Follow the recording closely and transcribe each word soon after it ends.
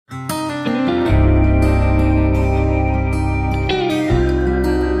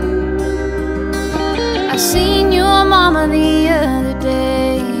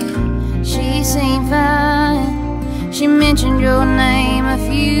a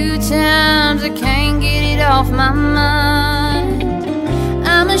few times, I can't get it off my mind.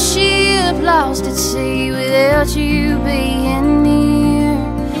 I'm a ship lost at sea without you being near.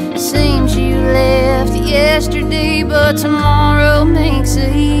 Seems you left yesterday, but tomorrow makes a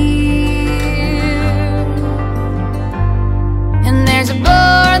year. And there's a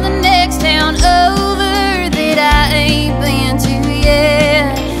bar in the next town over that I ain't been to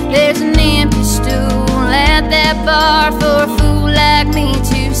yet. There's an empty stool at that bar for a fool like me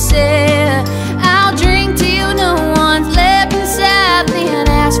to sit. I'll drink till no one's left inside, then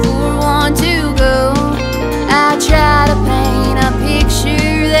ask for one to go. I try to paint a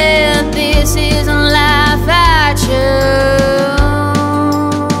picture that this isn't life I chose,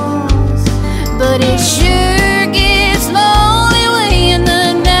 but it sure gets lonely way in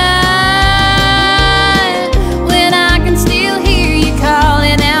the night when I can still hear you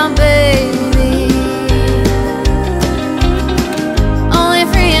calling out, baby. Only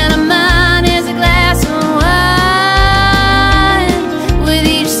friend of mine is a glass of wine. With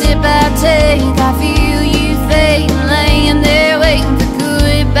each sip I take, I feel you fading, laying there waiting for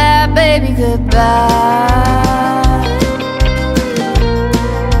goodbye, baby, goodbye.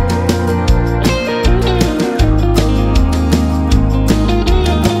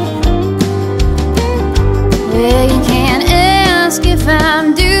 Well, you can't ask if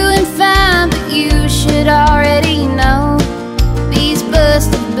I'm doing fine, but you should already know. These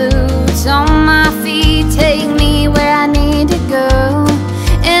busted boots on my feet take me where I need to go.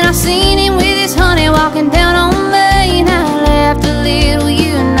 And I've seen him with his honey walking down on Main. I laughed a little,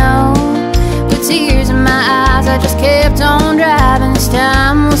 you know, with tears in my eyes. I just kept on driving. This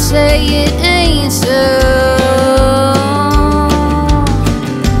time we'll say it ain't so.